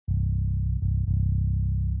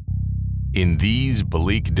In these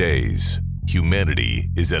bleak days, humanity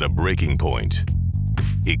is at a breaking point.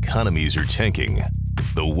 Economies are tanking.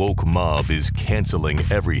 The woke mob is canceling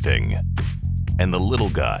everything. And the little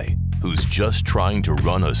guy, who's just trying to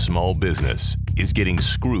run a small business, is getting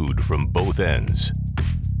screwed from both ends.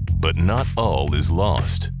 But not all is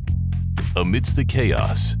lost. Amidst the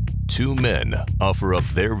chaos, two men offer up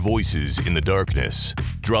their voices in the darkness,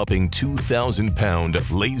 dropping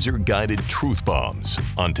 2,000-pound laser-guided truth bombs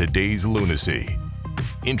on today's lunacy.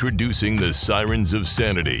 Introducing the Sirens of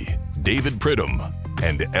Sanity, David Pridham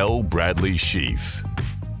and L. Bradley Sheaf.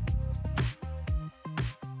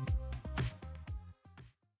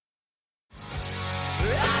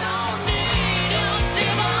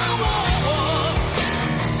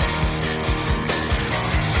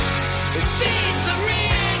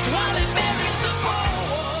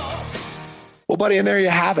 Well, buddy, and there you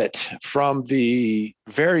have it from the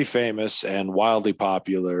very famous and wildly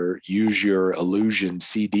popular Use Your Illusion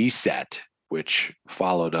CD set, which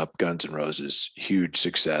followed up Guns N' Roses' huge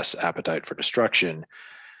success, Appetite for Destruction.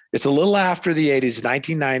 It's a little after the 80s,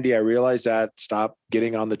 1990. I realize that. Stop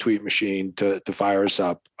getting on the tweet machine to fire us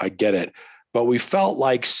up. I get it. But we felt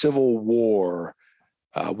like Civil War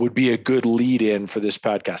would be a good lead in for this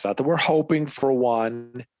podcast. Not that we're hoping for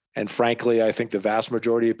one. And frankly, I think the vast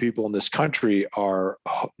majority of people in this country are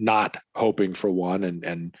not hoping for one,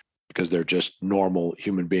 and because they're just normal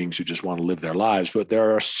human beings who just want to live their lives. But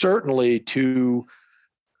there are certainly two,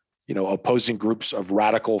 opposing groups of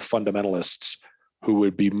radical fundamentalists who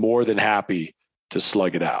would be more than happy to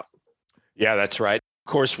slug it out. Yeah, that's right.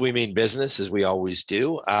 Of course, we mean business, as we always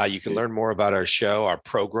do. You can learn more about our show, our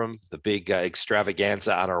program, the big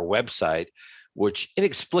extravaganza on our website, which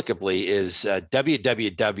inexplicably is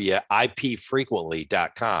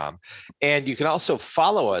www.ipfrequently.com. And you can also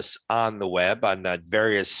follow us on the web on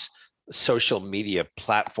various social media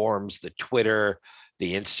platforms, the Twitter,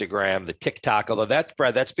 the Instagram, the TikTok, although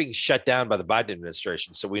that's being shut down by the Biden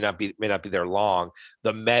administration. So we may not be there long.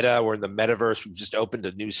 The Meta, we're in the metaverse. We've just opened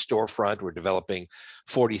a new storefront. We're developing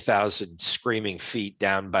 40,000 screaming feet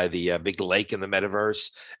down by the big lake in the metaverse.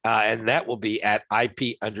 And that will be at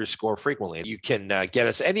IP_frequently. You can get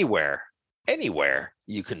us anywhere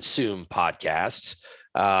you consume podcasts,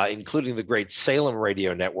 including the great Salem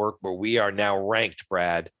Radio Network, where we are now ranked,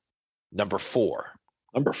 Brad, number 4.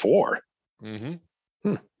 Number 4? Mm-hmm.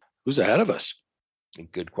 Who's ahead of us?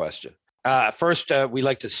 Good question. First, we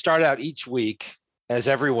like to start out each week, as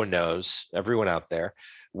everyone knows, everyone out there,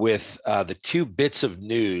 with the 2 bits of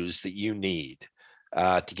news that you need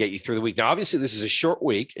to get you through the week. Now, obviously, this is a short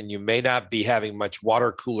week, and you may not be having much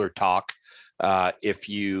water cooler talk if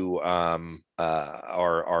you are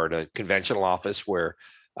at a conventional office where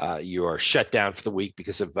you are shut down for the week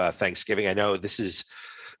because of Thanksgiving. I know this is,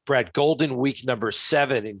 Brad, Golden Week number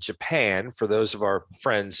 7 in Japan. For those of our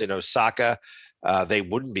friends in Osaka, they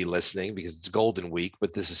wouldn't be listening because it's Golden Week,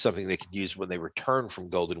 but this is something they can use when they return from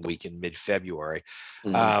Golden Week in mid-February.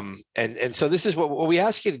 Mm-hmm. And so this is what we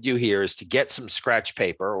ask you to do here is to get some scratch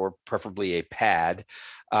paper, or preferably a pad,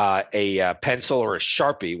 a pencil or a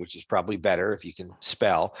Sharpie, which is probably better if you can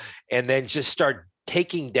spell, and then just start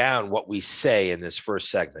taking down what we say in this first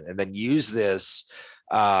segment, and then use this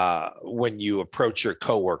when you approach your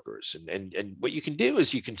coworkers. And what you can do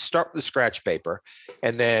is you can start with the scratch paper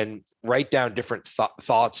and then write down different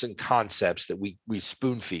thoughts and concepts that we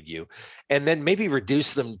spoon feed you, and then maybe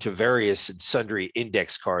reduce them to various and sundry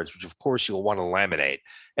index cards, which of course you'll want to laminate,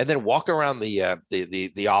 and then walk around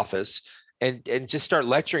the office and just start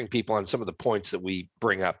lecturing people on some of the points that we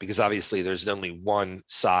bring up, because obviously there's only one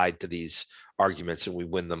side to these arguments and we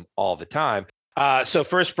win them all the time. So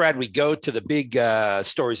first, Brad, we go to the big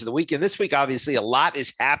stories of the week. And this week, obviously, a lot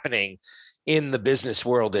is happening in the business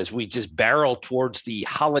world as we just barrel towards the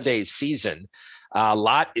holiday season. A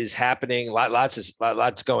lot is happening.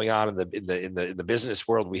 Lots going on in the business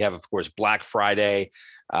world. We have, of course, Black Friday.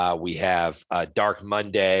 We have Dark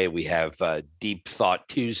Monday. We have Deep Thought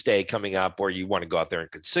Tuesday coming up, where you want to go out there and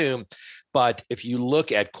consume. But if you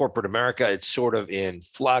look at corporate America, it's sort of in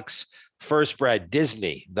flux. First, Brad,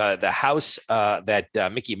 Disney, the house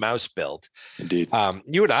that Mickey Mouse built. Indeed.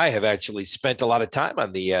 You and I have actually spent a lot of time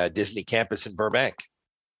on the Disney campus in Burbank.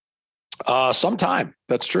 Sometime.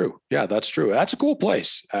 That's true. Yeah, that's true. That's a cool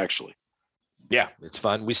place, actually. Yeah, it's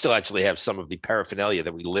fun. We still actually have some of the paraphernalia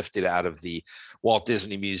that we lifted out of the Walt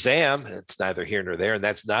Disney Museum. It's neither here nor there, and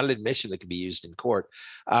that's not an admission that can be used in court.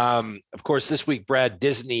 Of course, this week, Brad,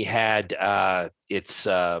 Disney had over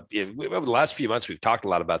the last few months, we've talked a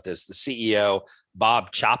lot about this. The CEO,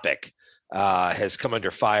 Bob Chapek, has come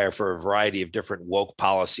under fire for a variety of different woke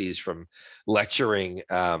policies, from lecturing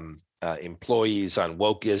employees on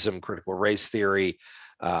wokeism, critical race theory,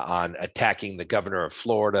 on attacking the governor of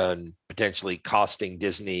Florida and potentially costing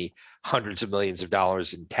Disney hundreds of millions of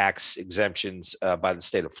dollars in tax exemptions by the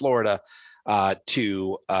state of Florida,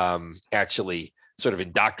 to actually sort of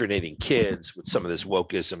indoctrinating kids with some of this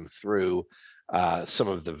wokeism through some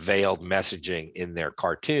of the veiled messaging in their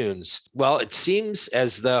cartoons. Well, it seems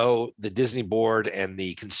as though the Disney board and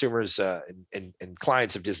the consumers and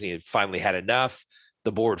clients of Disney had finally had enough.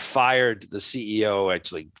 The board fired the CEO,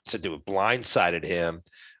 actually said to have blindsided him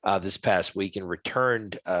this past week, and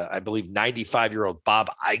returned, I believe, 95-year-old Bob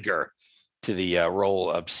Iger to the role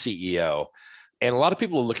of CEO. And a lot of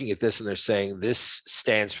people are looking at this and they're saying this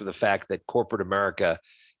stands for the fact that corporate America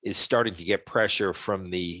is starting to get pressure from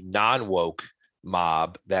the non-woke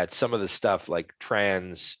mob, that some of the stuff like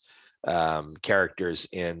trans characters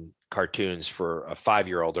in cartoons for a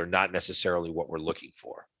 5-year-old are not necessarily what we're looking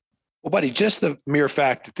for. Well, buddy, just the mere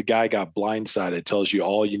fact that the guy got blindsided tells you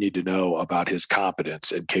all you need to know about his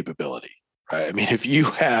competence and capability, right? I mean, if you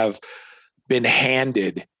have been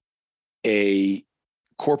handed a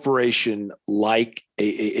corporation like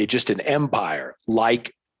just an empire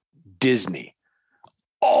like Disney,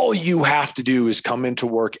 all you have to do is come into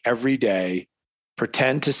work every day,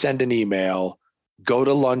 pretend to send an email, go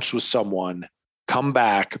to lunch with someone, come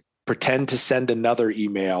back, pretend to send another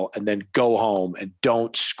email, and then go home and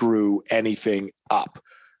don't screw anything up,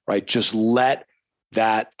 right? Just let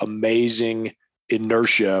that amazing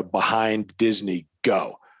inertia behind Disney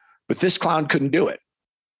go. But this clown couldn't do it,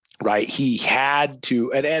 right? He had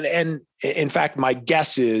to, and in fact, my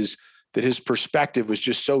guess is that his perspective was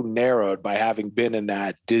just so narrowed by having been in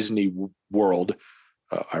that Disney world,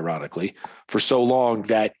 ironically, for so long,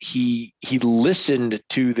 that he listened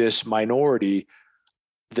to this minority,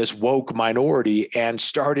 this woke minority, and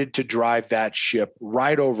started to drive that ship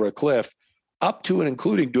right over a cliff, up to and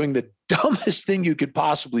including doing the dumbest thing you could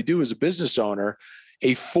possibly do as a business owner,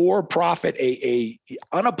 a for-profit, a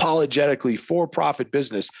unapologetically for-profit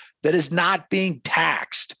business that is not being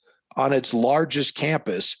taxed on its largest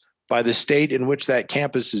campus by the state in which that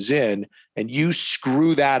campus is in, and you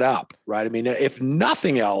screw that up, right? I mean, if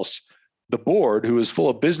nothing else, the board, who is full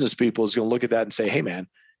of business people, is going to look at that and say, hey, man,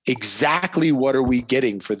 exactly what are we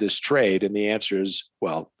getting for this trade? And the answer is,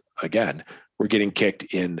 well, again, we're getting kicked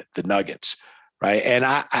in the nuggets, right? And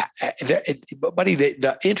buddy,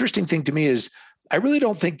 the interesting thing to me is I really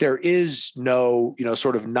don't think there is no,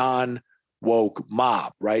 sort of non-woke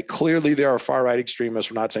mob, right? Clearly there are far-right extremists.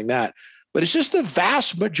 We're not saying that, but it's just the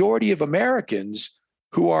vast majority of Americans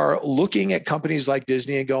who are looking at companies like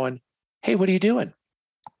Disney and going, hey, what are you doing?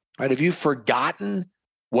 Right? Have you forgotten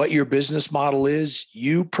what your business model is?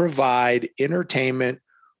 You provide entertainment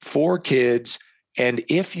for kids. And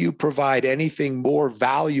if you provide anything more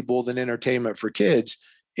valuable than entertainment for kids,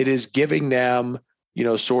 it is giving them,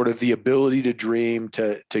 sort of the ability to dream,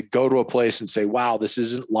 to go to a place and say, wow, this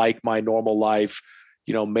isn't like my normal life.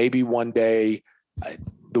 Maybe one day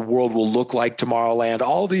the world will look like Tomorrowland,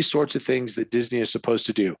 all these sorts of things that Disney is supposed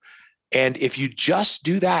to do. And if you just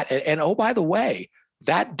do that, and oh, by the way,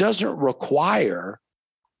 that doesn't require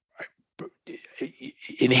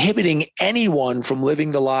inhibiting anyone from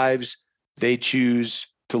living the lives they choose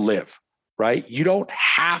to live, right? You don't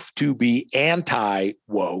have to be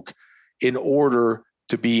anti-woke in order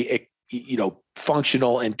to be,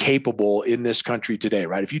 functional and capable in this country today,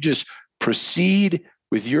 right? If you just proceed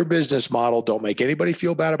with your business model, don't make anybody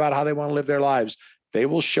feel bad about how they want to live their lives, they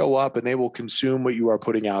will show up and they will consume what you are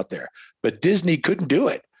putting out there. But Disney couldn't do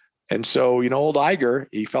it. And so, old Iger,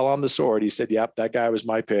 he fell on the sword. He said, yep, that guy was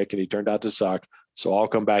my pick, and he turned out to suck. So I'll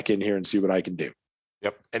come back in here and see what I can do.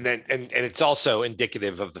 Yep. And then, and it's also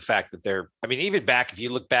indicative of the fact that even back, if you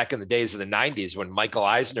look back in the days of the 90s, when Michael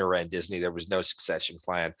Eisner ran Disney, there was no succession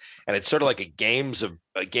plan. And it's sort of like a Game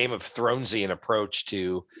of Thronesian approach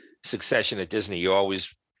to succession at Disney. You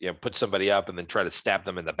always, put somebody up and then try to stab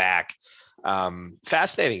them in the back.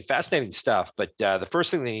 Fascinating stuff. But the first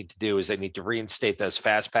thing they need to do is they need to reinstate those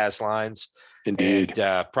fast pass lines. Indeed.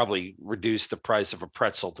 And probably reduce the price of a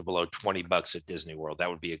pretzel to below $20 at Disney World. That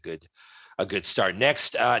would be a good start.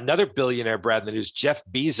 Next, another billionaire, Brad, in the news, Jeff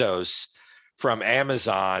Bezos from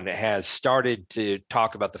Amazon has started to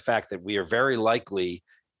talk about the fact that we are very likely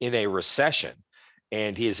in a recession.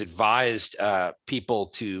 And he has advised people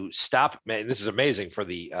to stop. And this is amazing for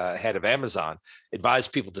the head of Amazon,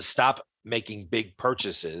 advised people to stop making big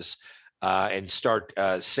purchases and start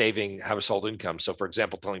saving household income. So, for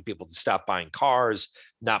example, telling people to stop buying cars,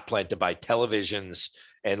 not plan to buy televisions,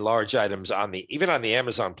 and large items even on the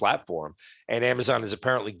Amazon platform. And Amazon is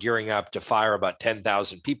apparently gearing up to fire about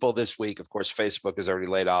 10,000 people this week. Of course, Facebook has already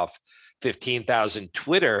laid off 15,000.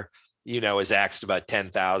 Twitter, is axed about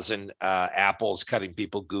 10,000. Apple's cutting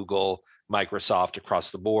people, Google, Microsoft,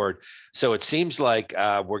 across the board. So it seems like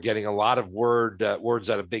we're getting a lot of words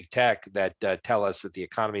out of big tech that tell us that the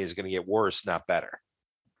economy is going to get worse, not better.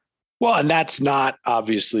 Well, and that's not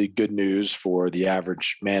obviously good news for the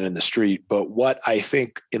average man in the street. But what I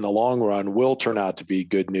think in the long run will turn out to be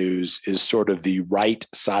good news is sort of the right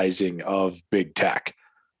sizing of big tech,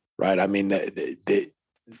 right? I mean, the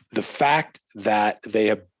fact that they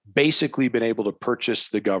have basically been able to purchase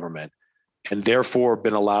the government and therefore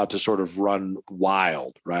been allowed to sort of run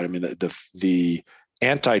wild, right? I mean, the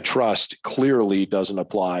antitrust clearly doesn't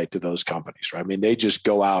apply to those companies, right? I mean, they just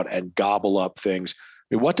go out and gobble up things.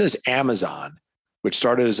 I mean, what does Amazon, which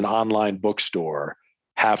started as an online bookstore,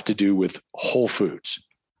 have to do with Whole Foods,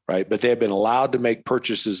 right? But they have been allowed to make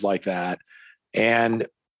purchases like that. And,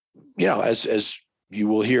 as you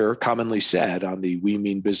will hear commonly said on the We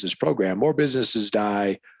Mean Business program, more businesses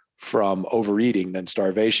die from overeating than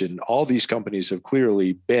starvation. All these companies have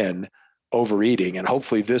clearly been overeating, and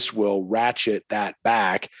hopefully this will ratchet that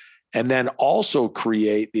back and then also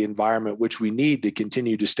create the environment which we need to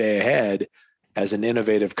continue to stay ahead as an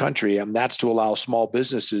innovative country. And that's to allow small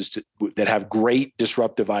businesses that have great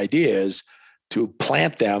disruptive ideas to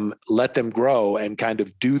plant them, let them grow, and kind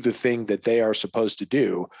of do the thing that they are supposed to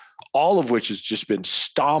do, all of which has just been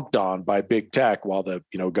stomped on by big tech while the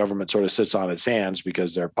government sort of sits on its hands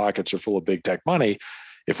because their pockets are full of big tech money.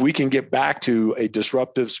 If we can get back to a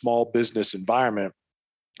disruptive small business environment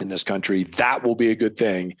in this country, that will be a good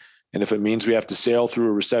thing. And if it means we have to sail through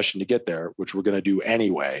a recession to get there, which we're going to do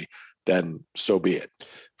anyway, then so be it.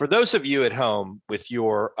 For those of you at home with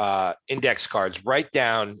your index cards, write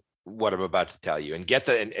down what I'm about to tell you and get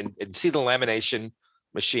and see the lamination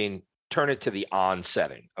machine, turn it to the on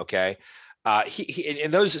setting. Okay.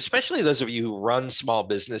 And those, especially those of you who run small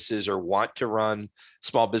businesses or want to run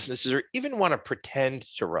small businesses or even want to pretend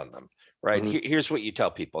to run them, right? Mm-hmm. Here's what you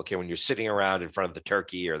tell people. Okay. When you're sitting around in front of the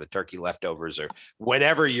turkey or the turkey leftovers or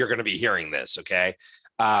whenever you're going to be hearing this. Okay.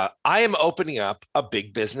 I am opening up a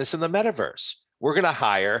big business in the metaverse. We're going to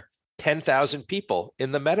hire 10,000 people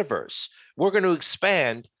in the metaverse. We're going to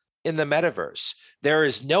expand in the metaverse. There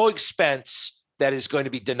is no expense that is going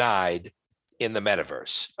to be denied in the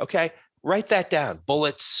metaverse. Okay. Write that down.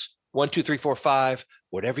 Bullets, 1, 2, 3, 4, 5,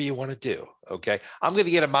 whatever you want to do. Okay. I'm going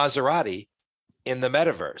to get a Maserati in the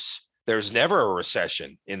metaverse. There's never a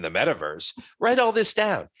recession in the metaverse. Write all this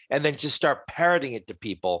down and then just start parroting it to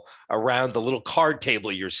people around the little card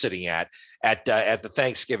table you're sitting at the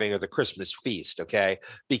Thanksgiving or the Christmas feast, okay?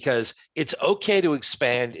 Because it's okay to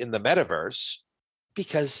expand in the metaverse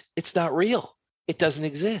because it's not real. It doesn't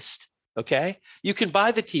exist, okay? You can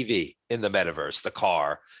buy the TV in the metaverse, the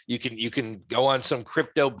car. You can go on some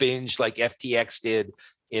crypto binge like FTX did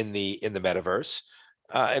in the metaverse.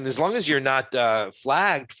 And as long as you're not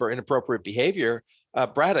flagged for inappropriate behavior,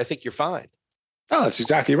 Brad, I think you're fine. No, that's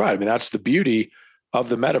exactly right. I mean, that's the beauty of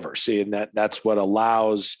the metaverse. See, and that's what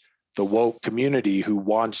allows the woke community who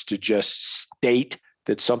wants to just state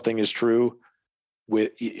that something is true,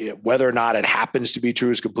 with whether or not it happens to be true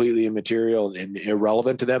is completely immaterial and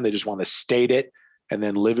irrelevant to them. They just want to state it and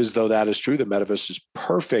then live as though that is true. The metaverse is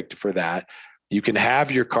perfect for that. You can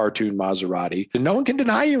have your cartoon Maserati and no one can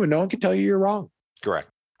deny you and no one can tell you you're wrong. Correct.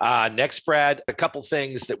 Next, Brad, a couple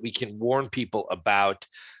things that we can warn people about.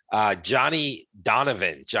 Johnny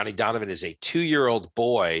Donovan. Johnny Donovan is a 2-year-old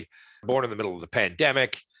boy born in the middle of the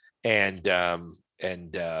pandemic. And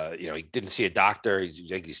he didn't see a doctor.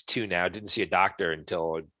 He's 2 now, didn't see a doctor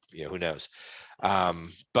until, who knows.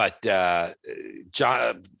 But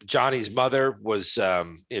Johnny's mother was,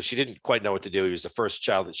 she didn't quite know what to do. He was the first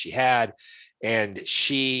child that she had. And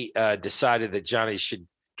she decided that Johnny should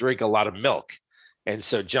drink a lot of milk. And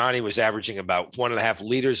so Johnny was averaging about 1.5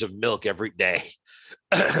 liters of milk every day.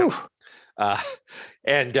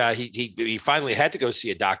 He finally had to go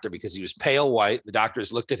see a doctor because he was pale white. The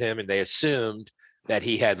doctors looked at him and they assumed that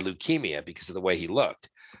he had leukemia because of the way he looked.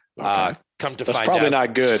 Okay. That's probably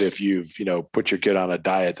not good if you've, put your kid on a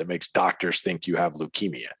diet that makes doctors think you have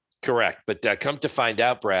leukemia. Correct. But come to find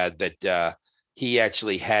out, Brad, that he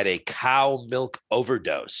actually had a cow milk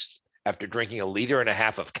overdose after drinking 1.5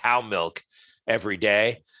 liters of cow milk every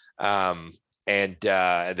day.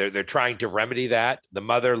 They're trying to remedy that. The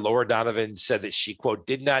mother, Laura Donovan, said that she, quote,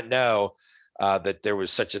 did not know that there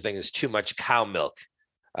was such a thing as too much cow milk.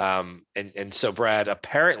 So, Brad,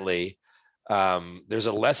 apparently there's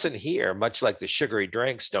a lesson here, much like the sugary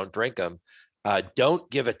drinks, don't drink them. Don't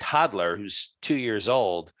give a toddler who's 2 years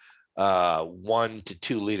old 1 to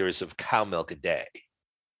 2 liters of cow milk a day.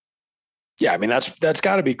 Yeah, I mean, that's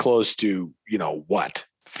got to be close to,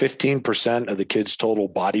 15% of the kid's total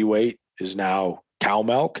body weight is now cow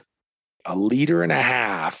milk. 1.5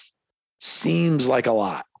 liters seems like a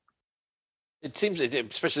lot. It seems,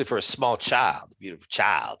 especially for a small child, beautiful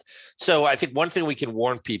child. So I think one thing we can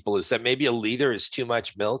warn people is that maybe 1 liter is too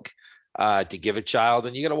much milk to give a child,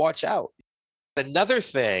 and you got to watch out. Another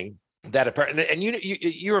thing that apparently, and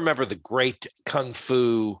you remember the great kung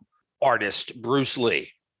fu artist Bruce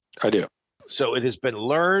Lee. I do. So it has been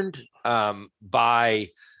learned by,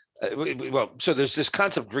 so there's this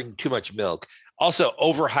concept of drinking too much milk. Also,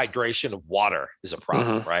 overhydration of water is a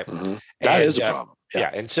problem, right? Mm-hmm. That is a problem. Yeah.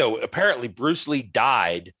 And so apparently Bruce Lee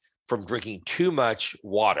died from drinking too much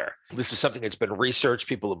water. This is something that's been researched.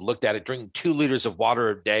 People have looked at it. Drinking 2 liters of water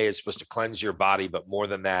a day is supposed to cleanse your body, but more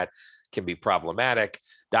than that can be problematic.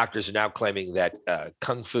 Doctors are now claiming that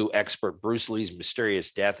kung fu expert Bruce Lee's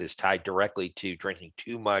mysterious death is tied directly to drinking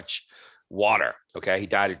too much water. Okay. He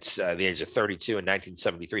died at the age of 32 in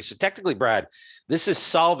 1973. So technically, Brad, this is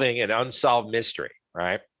solving an unsolved mystery,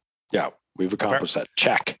 right? Yeah. We've accomplished that.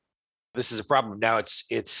 Check. This is a problem. Now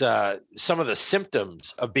it's some of the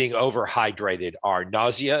symptoms of being overhydrated are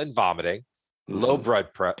nausea and vomiting, low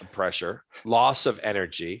blood pressure, loss of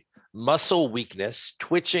energy, muscle weakness,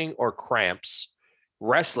 twitching or cramps,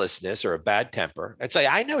 restlessness or a bad temper. I'd say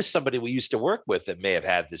I know somebody we used to work with that may have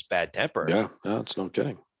had this bad temper. Yeah, it's no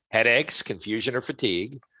kidding. Headaches, confusion or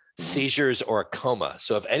fatigue, seizures or a coma.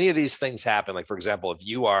 So if any of these things happen, like for example, if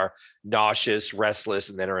you are nauseous, restless,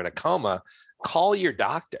 and then are in a coma, call your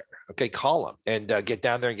doctor. Okay, call them and get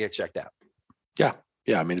down there and get checked out. Yeah.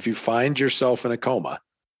 I mean, if you find yourself in a coma,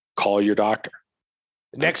 call your doctor.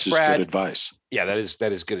 Next, That's Brad. Good advice. Yeah, that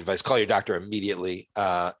is good advice. Call your doctor immediately,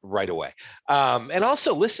 right away. And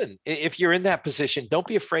also, listen, if you're in that position, don't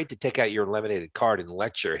be afraid to take out your laminated card and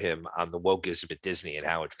lecture him on the wokeism at Disney and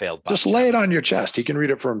how it failed. Just lay it on your chest. He can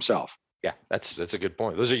read it for himself. Yeah, that's a good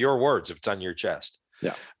point. Those are your words if it's on your chest.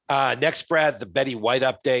 Yeah. Next, Brad, the Betty White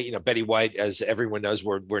update. Betty White, as everyone knows,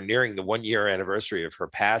 we're nearing the 1-year anniversary of her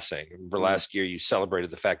passing. Remember last year you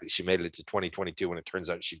celebrated the fact that she made it to 2022 when it turns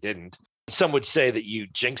out she didn't. Some would say that you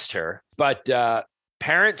jinxed her, but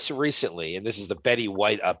parents recently, and this is the Betty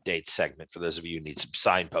White update segment for those of you who need some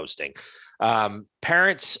signposting.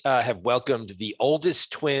 Parents have welcomed the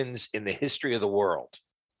oldest twins in the history of the world.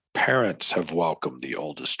 Parents have welcomed the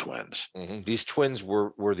oldest twins. Mm-hmm. These twins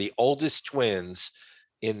were the oldest twins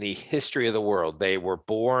in the history of the world. They were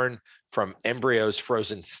born from embryos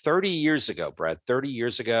frozen 30 years ago, Brad, 30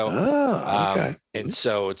 years ago. Oh, okay. And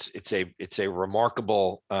so it's a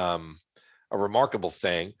remarkable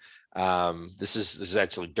thing. This is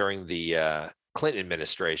actually during the Clinton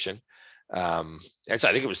administration. Actually,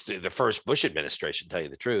 I think it was the first Bush administration, to tell you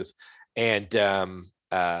the truth. And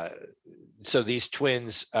so these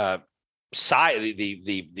twins, the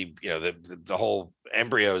whole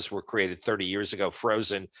embryos were created 30 years ago,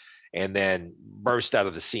 frozen, and then burst out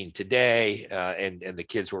of the scene today. And the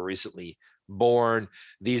kids were recently born.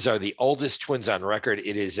 These are the oldest twins on record.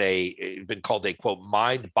 It's been called a, quote,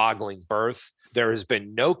 mind-boggling birth. There has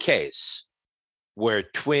been no case where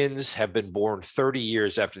twins have been born 30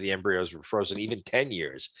 years after the embryos were frozen, even 10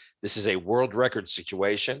 years. This is a world record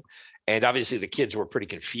situation. And obviously the kids were pretty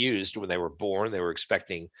confused when they were born. They were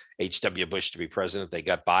expecting H.W. Bush to be president. They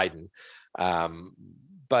got Biden.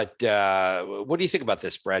 But what do you think about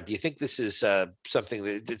this, Brad? Do you think this is something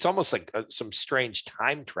that it's almost like some strange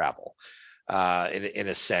time travel in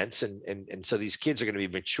a sense? And so these kids are going to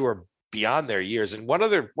be mature beyond their years. And one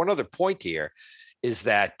other point here is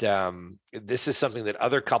that this is something that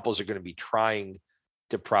other couples are going to be trying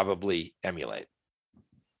to probably emulate.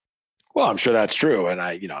 Well, I'm sure that's true.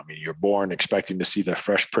 And you're born expecting to see the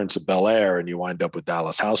Fresh Prince of Bel-Air and you wind up with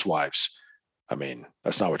Dallas Housewives. I mean,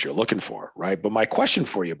 that's not what you're looking for, right? But my question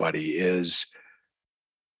for you, buddy, is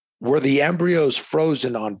were the embryos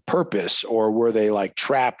frozen on purpose or were they like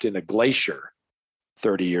trapped in a glacier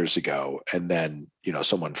 30 years ago and then,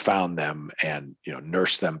 someone found them and,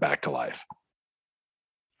 nursed them back to life?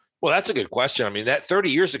 Well, that's a good question. I mean, that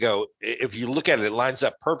 30 years ago, if you look at it, it lines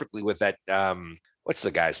up perfectly with that. What's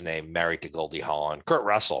the guy's name married to Goldie Hawn? Kurt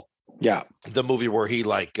Russell. Yeah. The movie where he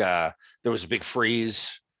there was a big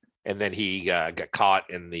freeze and then he got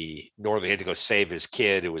caught in the northern, he had to go save his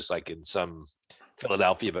kid. It was like in some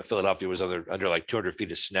Philadelphia, but Philadelphia was under like 200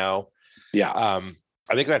 feet of snow. Yeah.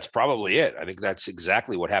 I think that's probably it. I think that's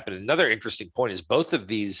exactly what happened. Another interesting point is both of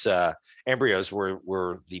these embryos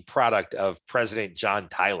were the product of President John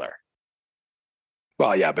Tyler.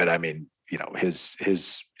 Well, yeah, but I mean,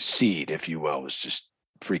 his seed, if you will, was just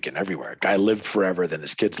freaking everywhere. Guy lived forever, then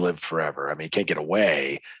his kids lived forever. I mean, he can't get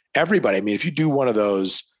away. Everybody. I mean, if you do one of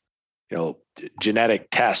those, genetic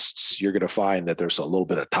tests, you're going to find that there's a little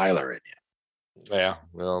bit of Tyler in you. Yeah,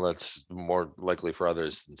 well, that's more likely for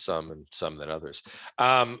others than some, and some than others.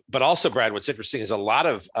 But also, Brad, what's interesting is a lot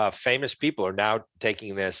of famous people are now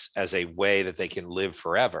taking this as a way that they can live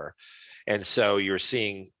forever. And so you're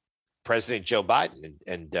seeing President Joe Biden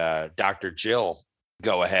and Dr. Jill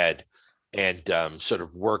go ahead and sort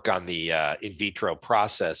of work on the in vitro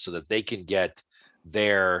process so that they can get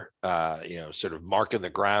their, sort of mark in the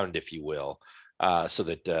ground, if you will, so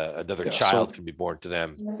that another child can be born to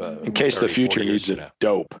them. In case the future needs a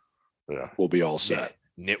dope, we'll be all set.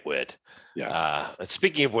 Nitwit. Yeah.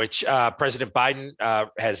 Speaking of which, President Biden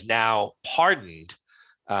has now pardoned,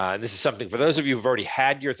 and this is something for those of you who've already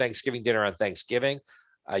had your Thanksgiving dinner on Thanksgiving,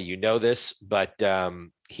 this, but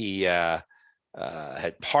he had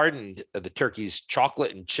pardoned the turkey's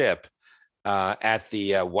chocolate and chip at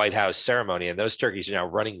the White House ceremony, and those turkeys are now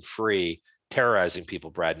running free, terrorizing people,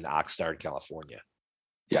 Brad, in Oxnard, California.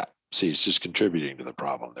 Yeah. See, it's just contributing to the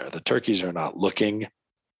problem there. The turkeys are not looking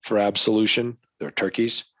for absolution. They're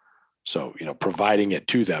turkeys. So, providing it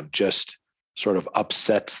to them just sort of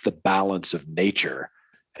upsets the balance of nature.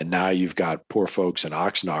 And now you've got poor folks in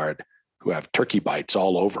Oxnard who have turkey bites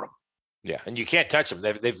all over them. Yeah. And you can't touch them.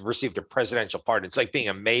 They've received a presidential pardon. It's like being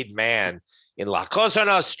a made man in La Cosa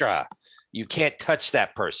Nostra. You can't touch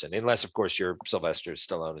that person unless, of course, you're Sylvester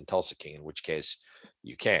Stallone and Tulsa King, in which case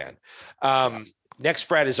you can. Next,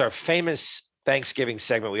 Brad, is our famous Thanksgiving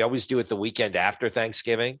segment. We always do it the weekend after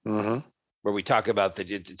Thanksgiving, where we talk about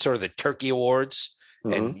sort of the turkey awards,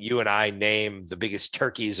 and you and I name the biggest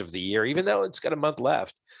turkeys of the year, even though it's got a month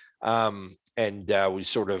left. And we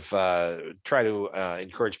sort of try to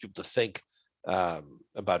encourage people to think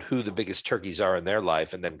about who the biggest turkeys are in their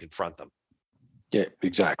life and then confront them. Yeah,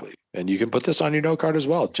 exactly. And you can put this on your note card as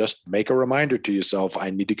well. Just make a reminder to yourself, I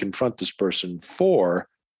need to confront this person, for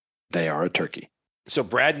they are a turkey. So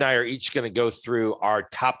Brad and I are each going to go through our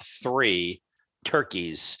top 3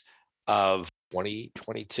 turkeys of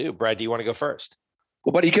 2022. Brad, do you want to go first?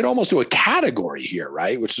 Well, but you could almost do a category here,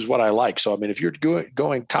 right? Which is what I like. So, I mean, if you're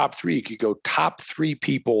going top 3, you could go top 3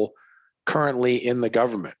 people currently in the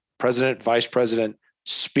government: president, vice president,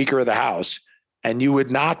 speaker of the House. And you would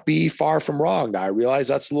not be far from wrong. Now, I realize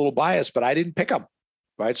that's a little biased, but I didn't pick them,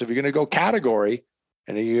 right? So if you're going to go category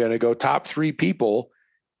and you're going to go top 3 people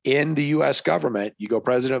in the U.S. government, you go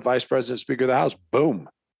president, vice president, speaker of the House, boom,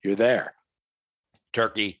 you're there.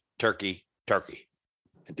 Turkey, turkey, turkey.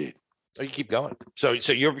 Indeed. Oh, you keep going. So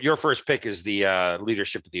your first pick is the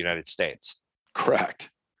leadership of the United States. Correct.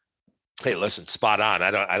 Hey, listen, spot on.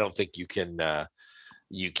 I don't think you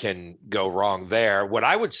can go wrong there. What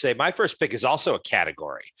I would say, my first pick is also a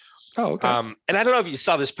category. Oh, okay. And I don't know if you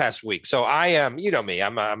saw this past week. So I am, me,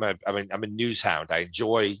 I'm a news hound. I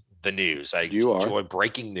enjoy the news. I enjoy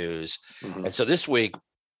breaking news. And so this week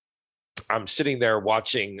I'm sitting there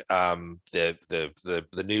watching the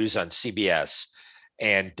news on CBS,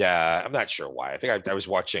 and I'm not sure why. I think I was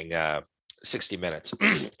watching 60 Minutes,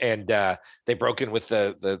 and they broke in with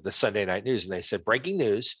the Sunday night news, and they said, breaking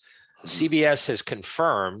news: CBS has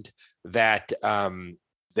confirmed that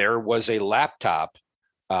there was a laptop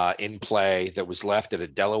in play that was left at a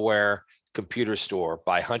Delaware computer store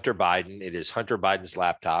by Hunter Biden. It is Hunter Biden's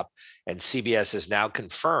laptop, and CBS has now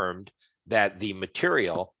confirmed that the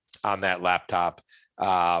material on that laptop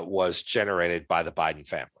was generated by the Biden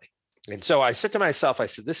family. And so I said to myself,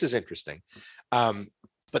 this is interesting.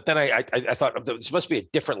 But then I thought this must be a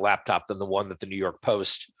different laptop than the one that the New York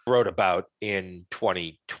Post wrote about in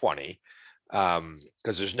 2020,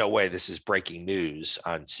 because there's no way this is breaking news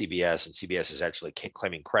on CBS, and CBS is actually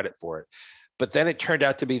claiming credit for it. But then it turned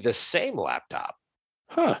out to be the same laptop.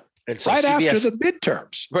 Huh. And so right CBS, after the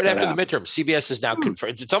midterms. Right after the midterms, CBS is now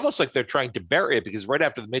confirmed. It's almost like they're trying to bury it, because right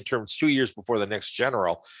after the midterms, 2 years before the next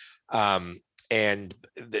general, and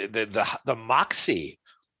the moxie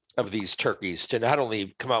of these turkeys to not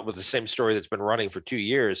only come out with the same story that's been running for 2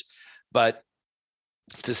 years, but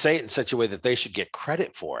to say it in such a way that they should get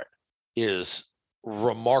credit for it is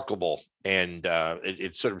remarkable. And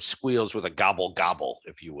it sort of squeals with a gobble, gobble,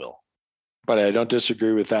 if you will. But I don't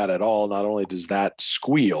disagree with that at all. Not only does that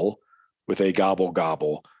squeal with a gobble,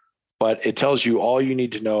 gobble, but it tells you all you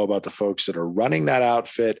need to know about the folks that are running that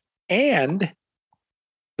outfit and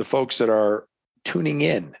the folks that are tuning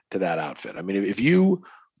in to that outfit. I mean, if you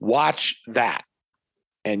watch that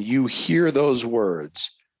and you hear those words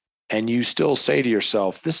and you still say to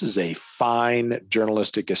yourself, this is a fine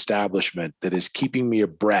journalistic establishment that is keeping me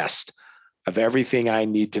abreast of everything I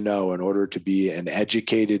need to know in order to be an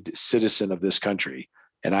educated citizen of this country,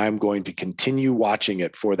 and I'm going to continue watching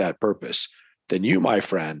it for that purpose, then you, my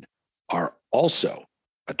friend, are also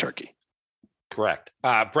a turkey. Correct.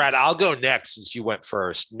 Brad, I'll go next since you went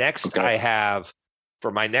first. Next, okay. I have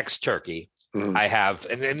for my next turkey, I have,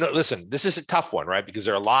 and listen, this is a tough one, right? Because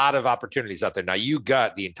there are a lot of opportunities out there. Now you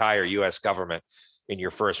got the entire U.S. government in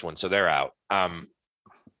your first one, so they're out.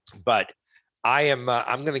 But I'm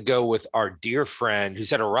going to go with our dear friend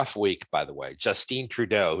who's had a rough week, by the way, Justin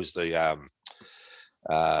Trudeau, who's the,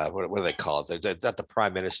 what do they call it? They're not the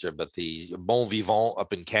prime minister, but the bon vivant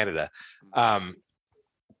up in Canada.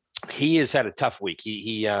 He has had a tough week.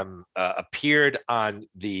 He appeared on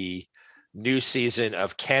the new season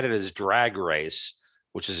of Canada's Drag Race,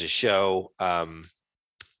 which is a show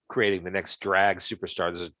creating the next drag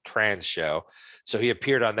superstar. This is a trans show. So he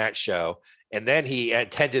appeared on that show. And then he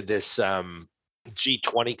attended this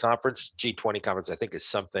G20 conference. G20 conference, I think, is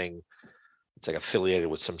something, it's like affiliated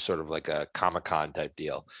with some sort of like a Comic-Con type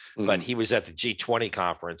deal. But he was at the G20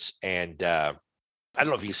 conference. And I don't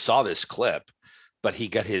know if you saw this clip, but he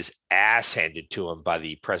got his ass handed to him by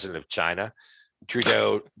the president of China.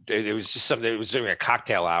 Trudeau, it was just something, it was during a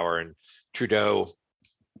cocktail hour, and Trudeau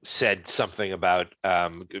said something about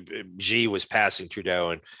Xi was passing Trudeau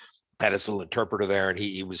and had his little interpreter there. And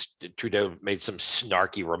Trudeau made some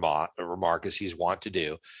snarky remark as he's wont to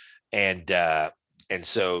do. And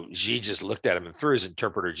so Xi just looked at him and through his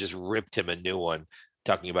interpreter, just ripped him a new one,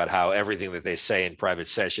 talking about how everything that they say in private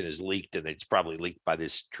session is leaked, and it's probably leaked by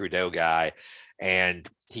this Trudeau guy. And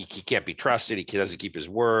he can't be trusted. He doesn't keep his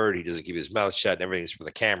word. He doesn't keep his mouth shut, and everything's for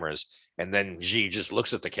the cameras. And then Xi just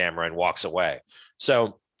looks at the camera and walks away.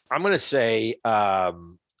 So I'm going to say Le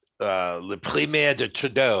Premier de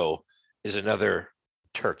Trudeau is another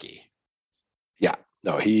turkey. Yeah,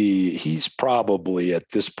 no, he's probably at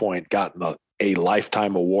this point gotten a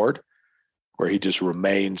lifetime award where he just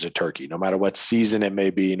remains a turkey, no matter what season it may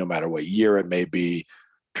be, no matter what year it may be.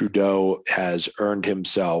 Trudeau has earned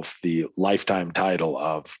himself the lifetime title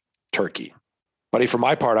of turkey. Buddy, for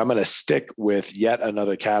my part, I'm going to stick with yet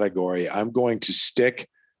another category. I'm going to stick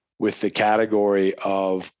with the category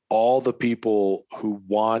of all the people who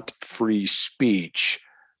want free speech,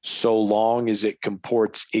 so long as it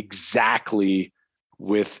comports exactly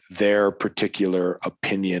with their particular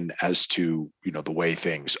opinion as to, the way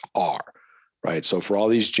things are, right? So for all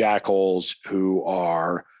these jackholes who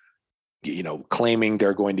are claiming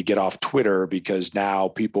they're going to get off Twitter because now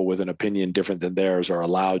people with an opinion different than theirs are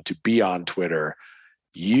allowed to be on Twitter,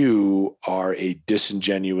 you are a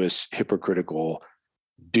disingenuous, hypocritical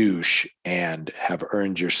douche and have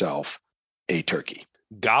earned yourself a turkey.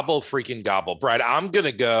 Gobble freaking gobble. Brad, I'm going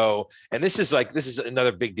to go, and this is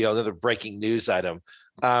another big deal, another breaking news item.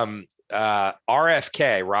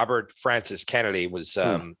 RFK, Robert Francis Kennedy, was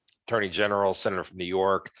Attorney General, Senator from New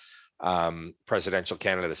York, presidential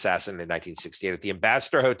candidate assassinated in 1968 at the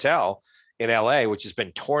Ambassador Hotel in LA, which has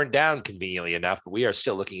been torn down conveniently enough, but we are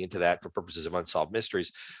still looking into that for purposes of unsolved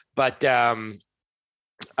mysteries. But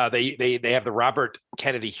they have the Robert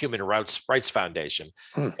Kennedy Human Rights Foundation,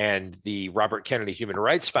 and the Robert Kennedy Human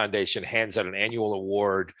Rights Foundation hands out an annual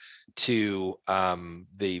award to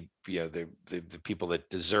the people that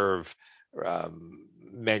deserve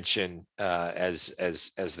mention as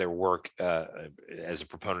their work as a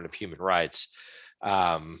proponent of human rights.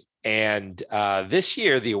 And this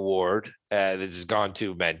year, the award that has gone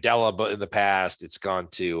to Mandela, but in the past, it's gone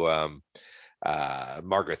to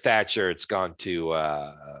Margaret Thatcher. It's gone to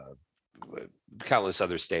countless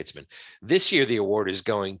other statesmen. This year, the award is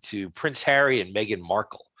going to Prince Harry and Meghan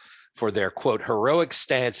Markle for their, quote, heroic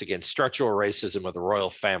stance against structural racism of the royal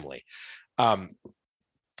family.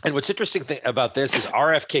 And what's interesting about this is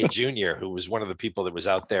RFK Jr., who was one of the people that was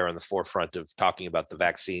out there on the forefront of talking about the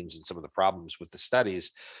vaccines and some of the problems with the studies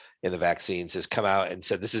in the vaccines, has come out and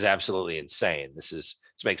said, this is absolutely insane. This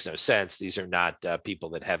makes no sense. These are not people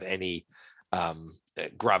that have any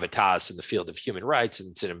gravitas in the field of human rights. And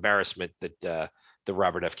it's an embarrassment that the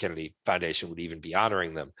Robert F. Kennedy Foundation would even be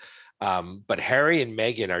honoring them. But Harry and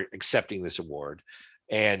Meghan are accepting this award,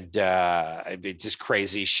 and it's just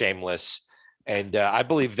crazy, shameless. And I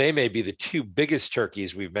believe they may be the two biggest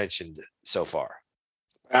turkeys we've mentioned so far.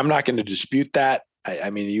 I'm not going to dispute that.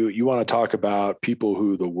 I mean, you want to talk about people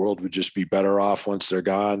who the world would just be better off once they're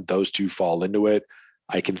gone. Those two fall into it.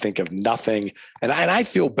 I can think of nothing. And I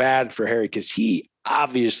feel bad for Harry because he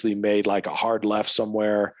obviously made like a hard left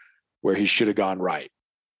somewhere where he should have gone right.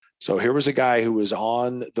 So here was a guy who was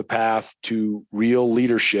on the path to real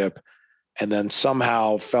leadership and then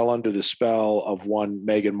somehow fell under the spell of one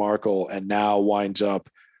Meghan Markle and now winds up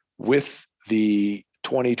with the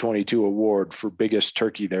 2022 award for biggest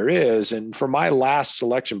turkey there is. And for my last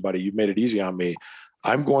selection, buddy, you've made it easy on me.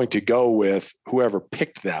 I'm going to go with whoever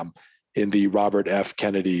picked them in the Robert F.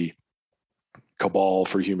 Kennedy Cabal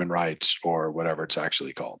for Human Rights, or whatever it's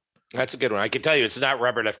actually called. That's a good one. I can tell you it's not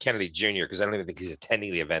Robert F. Kennedy Jr. because I don't even think he's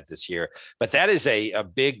attending the event this year. But that is a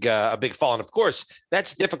big fall. And of course,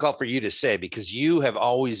 that's difficult for you to say because you have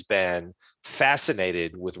always been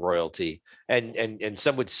fascinated with royalty, and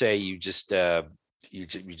some would say you just love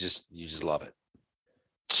it.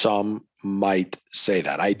 Some might say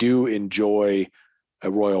that. I do enjoy a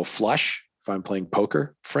royal flush if I'm playing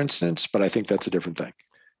poker, for instance, but I think that's a different thing.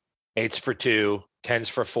 8s for 2, 10s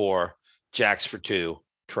for 4, jacks for 2,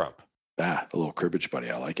 Trump. A little cribbage, buddy.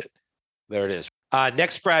 I like it. There it is.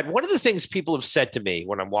 Next, Brad, one of the things people have said to me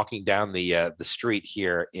when I'm walking down the street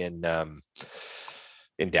here in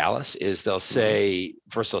Dallas is they'll say,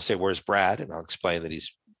 where's Brad? And I'll explain that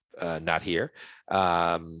he's not here.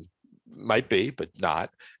 Might be, but not.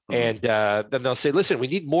 And then they'll say, listen, we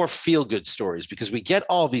need more feel-good stories because we get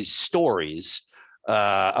all these stories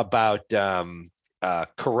about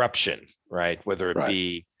corruption, right? Whether it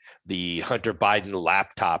be the Hunter Biden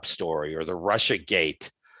laptop story or the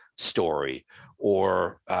Russiagate story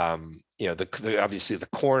or, obviously the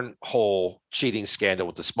cornhole cheating scandal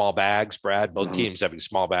with the small bags, Brad, both teams having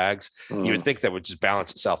small bags. You would think that would just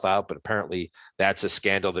balance itself out, but apparently that's a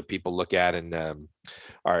scandal that people look at and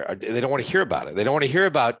they don't want to hear about it. They don't want to hear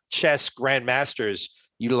about chess grandmasters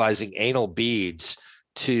utilizing anal beads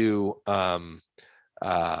to,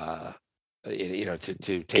 to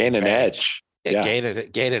gain an edge. Gain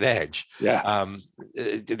an edge. Yeah.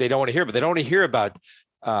 They don't want to hear, but they don't want to hear about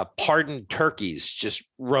pardoned turkeys just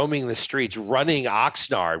roaming the streets, running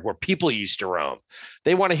Oxnard where people used to roam.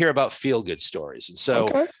 They want to hear about feel-good stories. And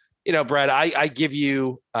so, Brad, I give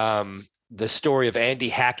you the story of Andy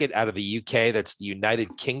Hackett out of the UK. That's the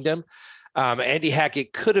United Kingdom. Andy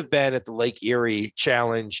Hackett could have been at the Lake Erie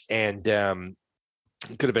Challenge and could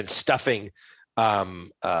have been stuffing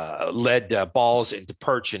lead balls into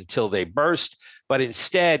perch until they burst. But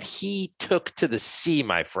instead, he took to the sea,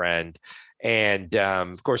 my friend. And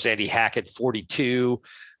of course, Andy Hackett, 42,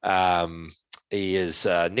 he is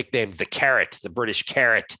nicknamed the Carrot, the British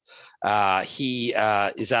Carrot. He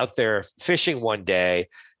is out there fishing one day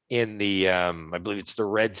in the, I believe it's the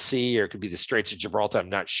Red Sea, or it could be the Straits of Gibraltar. I'm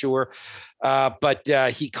not sure. But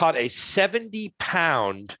he caught a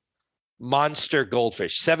 70-pound monster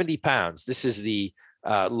goldfish, 70 pounds. This is the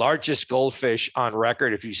largest goldfish on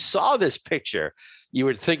record. If you saw this picture, you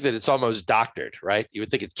would think that it's almost doctored, right? You would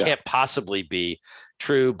think it can't possibly be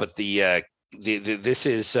true, but this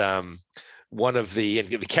is one of the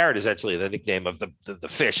Carrot is actually the nickname of the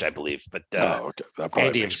fish, I believe. But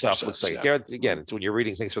Andy himself looks like a carrot. Again, it's when you're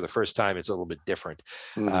reading things for the first time, it's a little bit different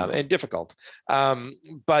and difficult.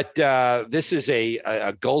 But this is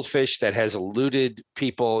a goldfish that has eluded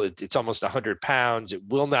people. It's almost 100 pounds. It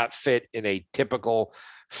will not fit in a typical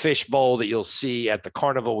fish bowl that you'll see at the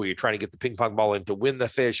carnival where you're trying to get the ping pong ball in to win the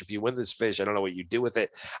fish. If you win this fish, I don't know what you do with it.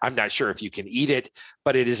 I'm not sure if you can eat it,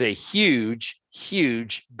 but it is a huge,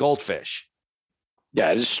 huge goldfish.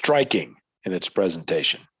 Yeah, it is striking in its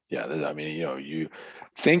presentation. Yeah, I mean, you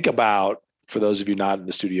think about, for those of you not in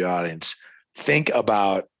the studio audience, think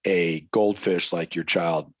about a goldfish like your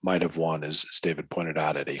child might have won, as David pointed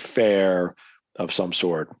out, at a fair of some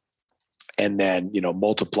sort, and then,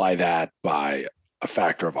 multiply that by a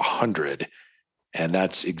factor of 100. And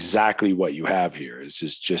that's exactly what you have here. Is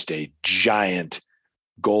just a giant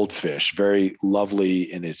goldfish, very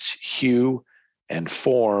lovely in its hue and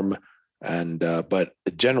form. And but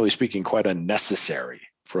generally speaking, quite unnecessary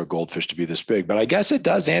for a goldfish to be this big. But I guess it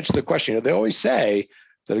does answer the question. They always say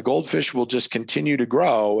that a goldfish will just continue to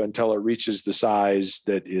grow until it reaches the size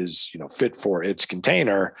that is, fit for its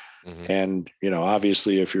container. And,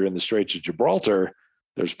 obviously, if you're in the Straits of Gibraltar,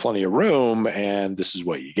 there's plenty of room, and this is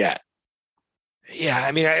what you get. Yeah,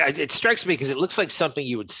 I mean, it strikes me because it looks like something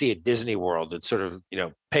you would see at Disney World. It's sort of,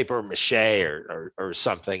 paper mache or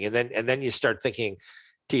something. And then you start thinking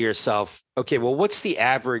to yourself, okay, well, what's the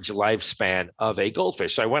average lifespan of a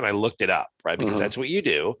goldfish? So I looked it up, right? Because that's what you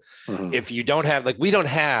do. If you don't have, we don't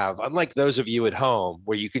have, unlike those of you at home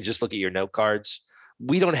where you can just look at your note cards,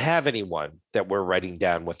 we don't have anyone that we're writing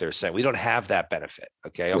down what they're saying. We don't have that benefit.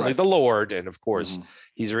 Okay. Only the Lord. And of course,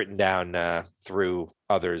 he's written down through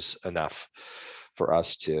others enough for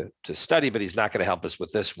us to study, but he's not going to help us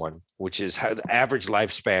with this one, which is how the average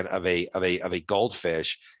lifespan of a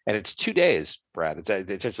goldfish. And it's 2 days, Brad. It's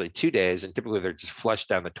essentially 2 days. And typically they're just flushed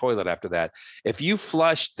down the toilet after that. If you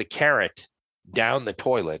flushed the Carrot down the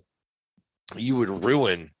toilet, you would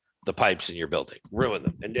ruin the pipes in your building, ruin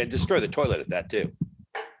them and destroy the toilet at that too.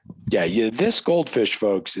 Yeah, this goldfish,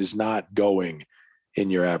 folks, is not going in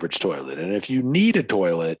your average toilet. And if you need a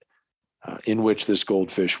toilet in which this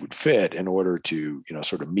goldfish would fit in order to,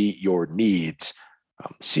 sort of meet your needs,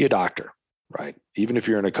 see a doctor, right? Even if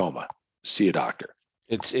you're in a coma, see a doctor.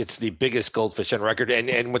 It's the biggest goldfish on record,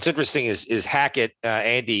 and what's interesting is Hackett,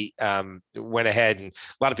 Andy, went ahead and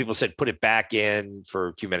a lot of people said put it back in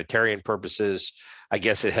for humanitarian purposes. I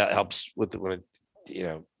guess it helps with when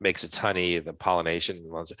it makes its honey, the pollination,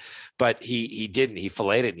 but he didn't. He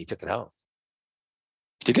filleted it and he took it home.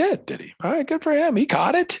 He did he? All right, good for him. He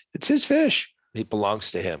caught it. It's his fish. It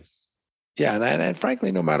belongs to him. Yeah, and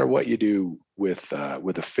frankly, no matter what you do with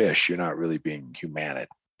a fish, you're not really being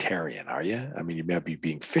humanitarian, are you? I mean, you might be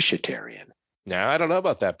being fishitarian. No, I don't know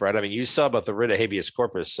about that, Brett. I mean, you saw about the writ of habeas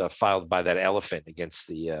corpus filed by that elephant against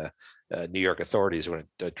the New York authorities when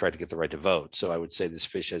it tried to get the right to vote. So I would say this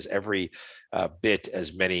fish has every bit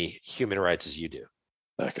as many human rights as you do.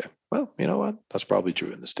 Okay. Well, you know what? That's probably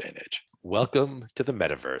true in this day and age. Welcome to the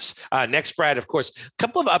metaverse. Next, Brad, of course, a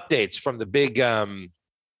couple of updates from the big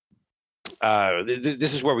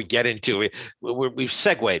this is where we get into we've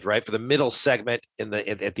segued right for the middle segment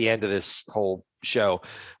at the end of this whole show.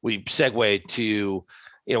 We segued to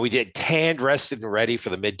we did tanned, rested, and ready for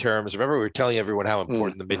the midterms. Remember, we were telling everyone how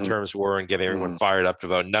important the midterms were and getting everyone fired up to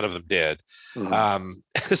vote. None of them did.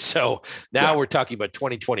 So now we're talking about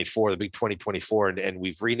 2024, the big 2024, and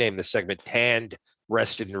we've renamed the segment "Tanned,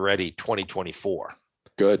 Rested, and Ready 2024."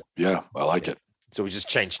 Good. Yeah, I like it. So we just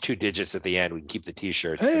changed 2 digits at the end. We can keep the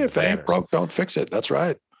T-shirts. Hey, if it ain't broke, don't fix it. That's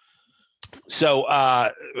right. So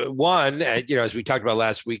one, as we talked about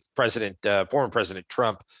last week, former President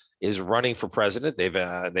Trump is running for president.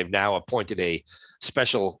 They've now appointed a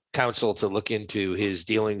special counsel to look into his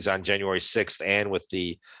dealings on January 6th and with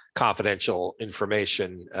the confidential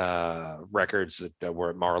information records that were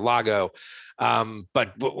at Mar-a-Lago.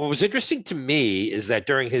 But what was interesting to me is that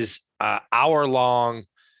during his hour-long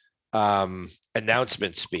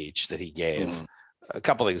announcement speech that he gave, a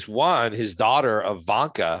couple things. One, his daughter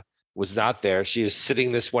Ivanka was not there. She is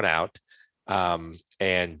sitting this one out.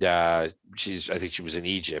 And I think she was in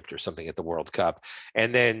Egypt or something at the World Cup.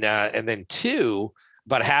 And then two,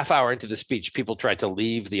 about a half hour into the speech, people tried to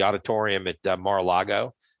leave the auditorium at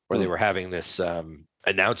Mar-a-Lago where they were having this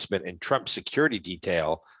announcement, and Trump's security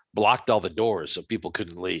detail blocked all the doors so people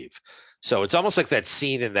couldn't leave. So it's almost like that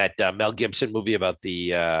scene in that Mel Gibson movie about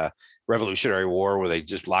the Revolutionary War where they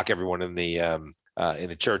just lock everyone in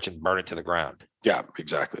the church and burn it to the ground. Yeah,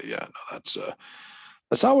 exactly. Yeah, no,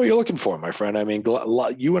 that's not what you're looking for, my friend. I mean,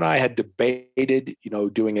 you and I had debated,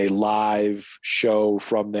 doing a live show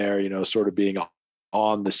from there, sort of being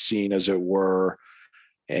on the scene, as it were,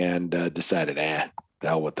 and decided, the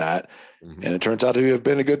hell with that. Mm-hmm. And it turns out to have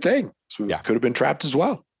been a good thing. So we could have been trapped as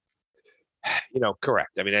well.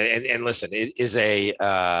 Correct. I mean, and listen, it is a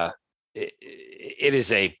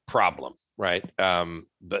problem, right?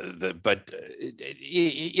 But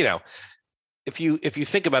if you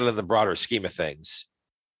think about it in the broader scheme of things,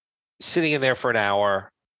 sitting in there for an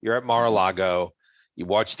hour, you're at Mar-a-Lago, you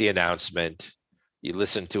watch the announcement, you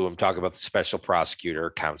listen to him talk about the special prosecutor,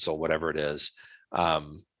 counsel, whatever it is,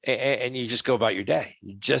 and you just go about your day.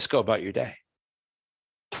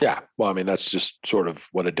 Yeah. Well, I mean, that's just sort of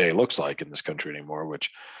what a day looks like in this country anymore, which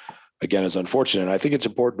again is unfortunate. And I think it's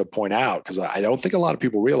important to point out, because I don't think a lot of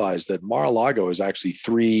people realize that Mar-a-Lago is actually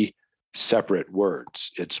 3 separate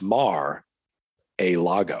words. It's Mar-a-Lago.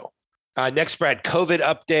 Next, Brad, COVID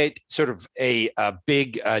update, sort of a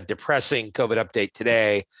big depressing COVID update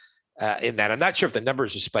today in that I'm not sure if the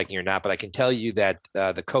numbers are spiking or not, but I can tell you that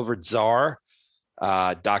the COVID czar,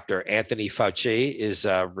 Dr. Anthony Fauci, is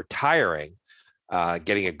retiring,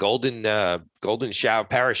 getting a golden shower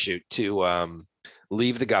parachute to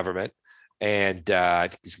leave the government. And I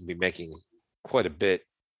think he's going to be making quite a bit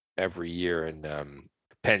every year in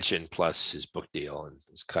pension plus his book deal and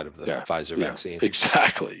his cut of the Pfizer vaccine.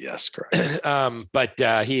 Exactly. Yes, correct.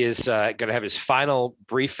 But he is going to have his final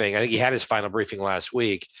briefing. I think he had his final briefing last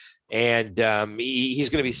week. And he's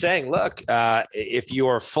going to be saying, look, if you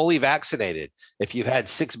are fully vaccinated, if you've had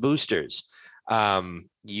 6 boosters,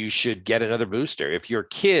 you should get another booster. If your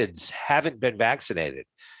kids haven't been vaccinated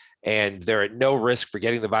and they're at no risk for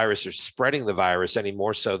getting the virus or spreading the virus any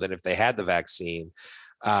more so than if they had the vaccine,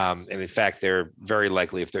 and in fact, they're very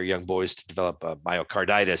likely, if they're young boys, to develop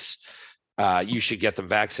myocarditis, you should get them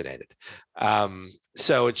vaccinated.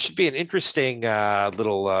 So it should be an interesting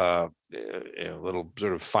little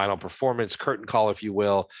sort of final performance, curtain call, if you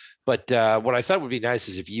will. But what I thought would be nice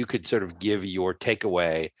is if you could sort of give your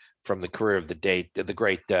takeaway from the career of the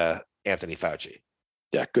great Anthony Fauci.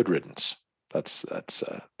 Yeah, good riddance. That's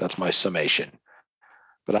my summation.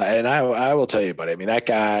 But I will tell you, buddy. I mean, that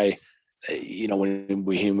guy, when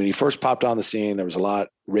he first popped on the scene, there was a lot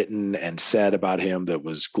written and said about him that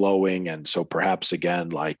was glowing. And so perhaps again,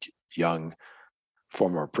 like young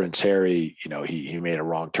former Prince Harry, he made a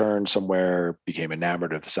wrong turn somewhere, became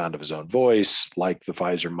enamored of the sound of his own voice, liked the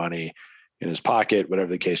Pfizer money in his pocket, whatever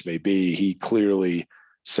the case may be. He clearly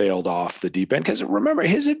sailed off the deep end, because remember,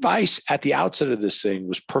 his advice at the outset of this thing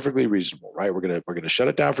was perfectly reasonable, right? We're gonna shut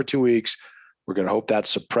it down for 2 weeks. We're going to hope that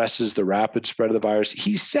suppresses the rapid spread of the virus.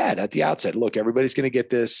 He said at the outset, look, everybody's going to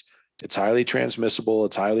get this. It's highly transmissible.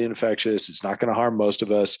 It's highly infectious. It's not going to harm most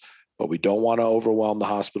of us, but we don't want to overwhelm the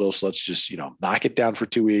hospitals. So let's just, knock it down for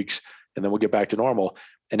 2 weeks and then we'll get back to normal.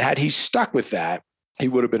 And had he stuck with that, he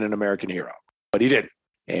would have been an American hero, but he didn't.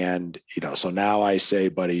 And, so now I say,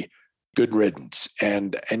 buddy, good riddance.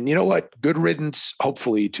 And you know what? Good riddance,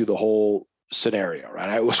 hopefully, to the whole scenario, right?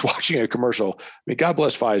 I was watching a commercial. I mean, God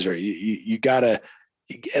bless Pfizer. You got to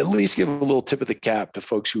at least give a little tip of the cap to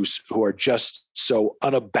folks who are just so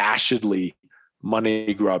unabashedly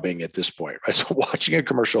money grubbing at this point, right? So watching a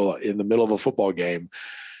commercial in the middle of a football game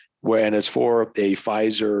and it's for a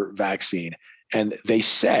Pfizer vaccine. And they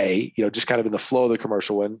say, just kind of in the flow of the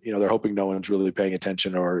commercial when, they're hoping no one's really paying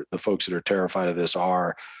attention or the folks that are terrified of this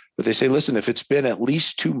are, but they say, listen, if it's been at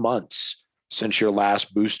least 2 months since your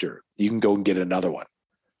last booster, you can go and get another one.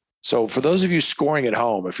 So for those of you scoring at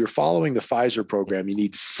home, if you're following the Pfizer program, you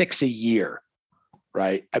need 6 a year,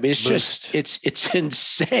 right? I mean, it's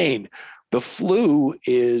insane. The flu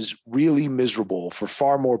is really miserable for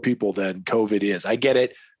far more people than COVID is. I get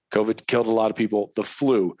it. COVID killed a lot of people. The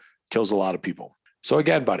flu kills a lot of people. So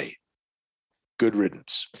again, buddy, good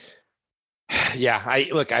riddance. Yeah,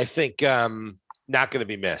 I think not going to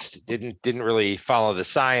be missed. Didn't really follow the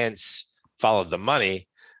science. Followed the money,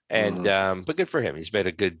 and but good for him. He's made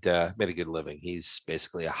a good living. He's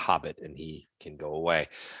basically a hobbit, and he can go away.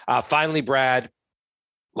 Finally, Brad,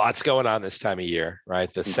 lots going on this time of year,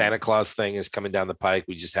 right? The Santa Claus thing is coming down the pike.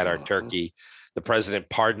 We just had our turkey. The president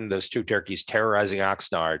pardoned those 2 turkeys terrorizing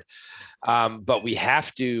Oxnard, but we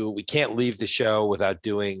can't leave the show without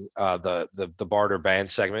doing the barter band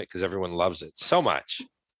segment because everyone loves it so much.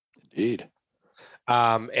 Indeed.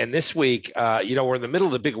 And this week, we're in the middle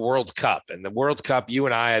of the big World Cup, and the World Cup,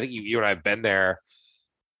 I think you and I have been there.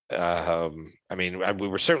 We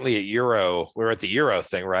were certainly at Euro. We were at the Euro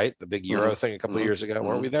thing, right? The big Euro thing a couple of years ago.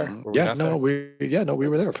 Weren't we there? We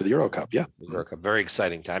were there for the Euro Cup. Yeah. Euro Cup. Very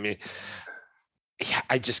exciting time. I mean,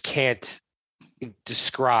 I just can't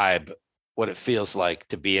describe what it feels like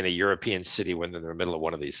to be in a European city when they're in the middle of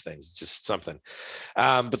one of these things. It's just something.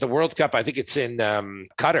 But the World Cup, I think it's in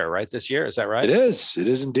Qatar, right? This year. Is that right? It is. It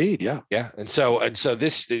is indeed. Yeah. Yeah. And so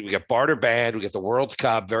we got barter band, we got the World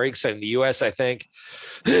Cup, very exciting. The US, I think,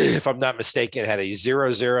 if I'm not mistaken, had a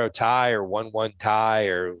 0-0 tie or 1-1 tie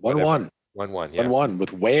or 1-1. 1-1. Yeah. 1-1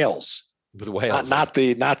 with Wales. With Wales. Not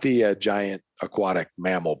the giant aquatic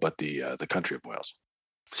mammal, but the country of Wales.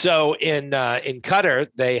 So in Qatar,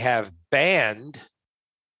 they have banned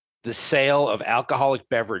the sale of alcoholic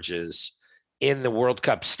beverages in the World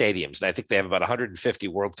Cup stadiums. And I think they have about 150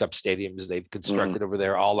 World Cup stadiums they've constructed over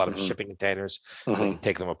there, all out of shipping containers, so they can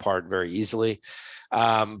take them apart very easily.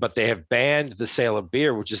 But they have banned the sale of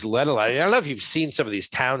beer, which is I don't know if you've seen some of these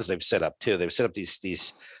towns they've set up too. They've set up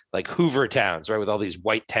these like Hoover towns, right, with all these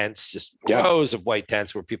white tents, just rows of white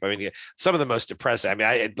tents where people. I mean, some of the most depressing. I mean,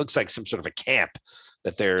 it looks like some sort of a camp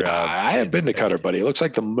that they're. I have been to Qatar, buddy. It looks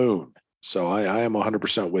like the moon. So I am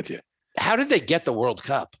 100% with you. How did they get the World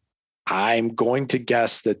Cup? I'm going to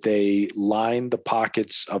guess that they lined the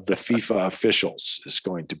pockets of the FIFA officials is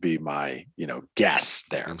going to be my, guess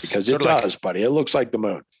there, because it does, buddy. It looks like the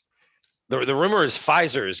moon. The rumor is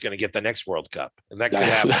Pfizer is going to get the next World Cup, and that could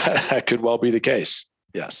happen. That could well be the case.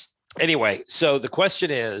 Yes. Anyway, so the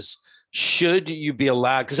question is, should you be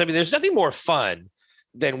allowed? Because there's nothing more fun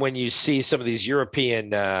than when you see some of these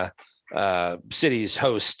European cities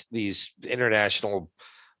host these international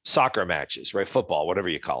soccer matches, right? Football, whatever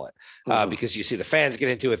you call it, because you see the fans get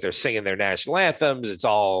into it. They're singing their national anthems. It's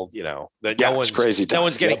all, no one's crazy. No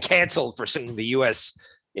one's getting canceled for singing the U.S.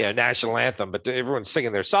 National anthem, but everyone's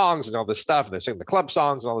singing their songs and all this stuff. And they're singing the club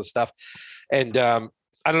songs and all this stuff. And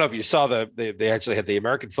I don't know if you saw they actually had the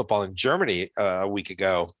American football in Germany a week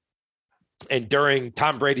ago. And during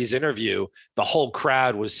Tom Brady's interview, the whole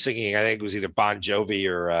crowd was singing. I think it was either Bon Jovi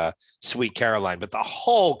or Sweet Caroline, but the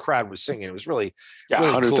whole crowd was singing. It was really,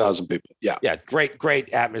 100,000 cool. people. Yeah. Yeah. Great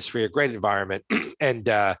atmosphere, great environment. And,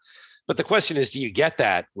 but the question is, do you get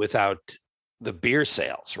that without the beer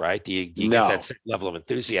sales, right? Do you No. get that same level of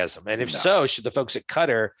enthusiasm? And if No. so, should the folks at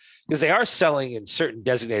Qatar, because they are selling in certain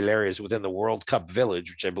designated areas within the World Cup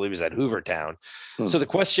Village, which I believe is at Hoovertown. So the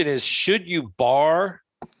question is, should you bar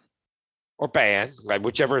or ban, right,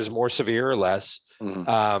 whichever is more severe or less,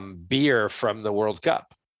 beer from the World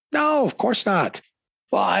Cup? No, of course not.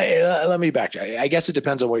 Well, let me backtrack. I guess it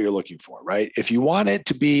depends on what you're looking for, right? If you want it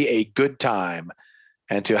to be a good time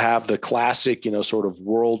and to have the classic, sort of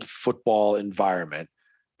world football environment,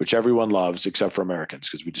 which everyone loves except for Americans,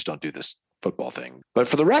 because we just don't do this football thing. But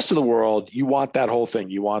for the rest of the world, you want that whole thing.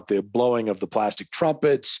 You want the blowing of the plastic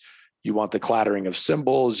trumpets. You want the clattering of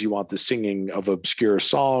cymbals. You want the singing of obscure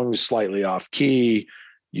songs slightly off key.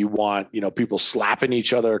 You want, people slapping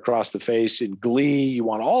each other across the face in glee. You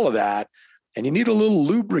want all of that. And you need a little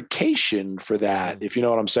lubrication for that, if you know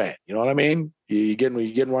what I'm saying. You know what I mean? You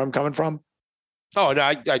getting where I'm coming from? Oh, no,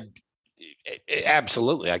 I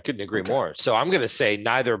absolutely. I couldn't agree more. So I'm going to say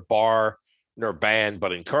neither bar nor ban,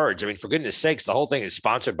 but encourage. I mean, for goodness sakes, the whole thing is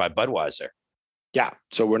sponsored by Budweiser. Yeah.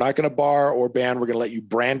 So we're not going to bar or ban. We're going to let you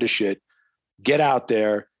brandish it. Get out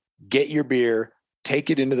there, get your beer, take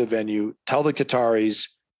it into the venue, tell the Qataris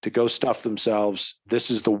to go stuff themselves.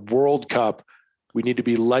 This is the World Cup. We need to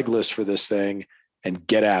be legless for this thing and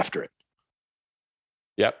get after it.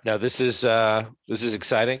 Yep. No, this is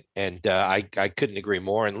exciting, and I couldn't agree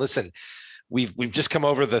more. And listen, we've just come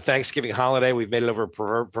over the Thanksgiving holiday. We've made it over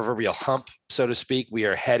a proverbial hump, so to speak. We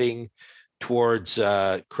are heading towards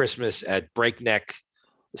Christmas at breakneck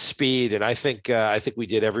speed, and I think we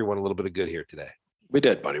did everyone a little bit of good here today. We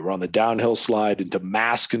did, buddy. We're on the downhill slide into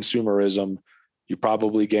mass consumerism. You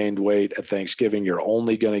probably gained weight at Thanksgiving. You're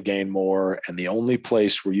only going to gain more, and the only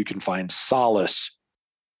place where you can find solace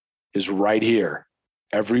is right here.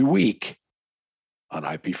 Every week on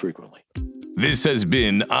IP Frequently. This has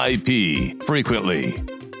been IP Frequently.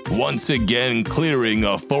 Once again, clearing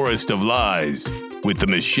a forest of lies with the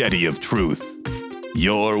machete of truth.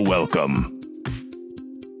 You're welcome.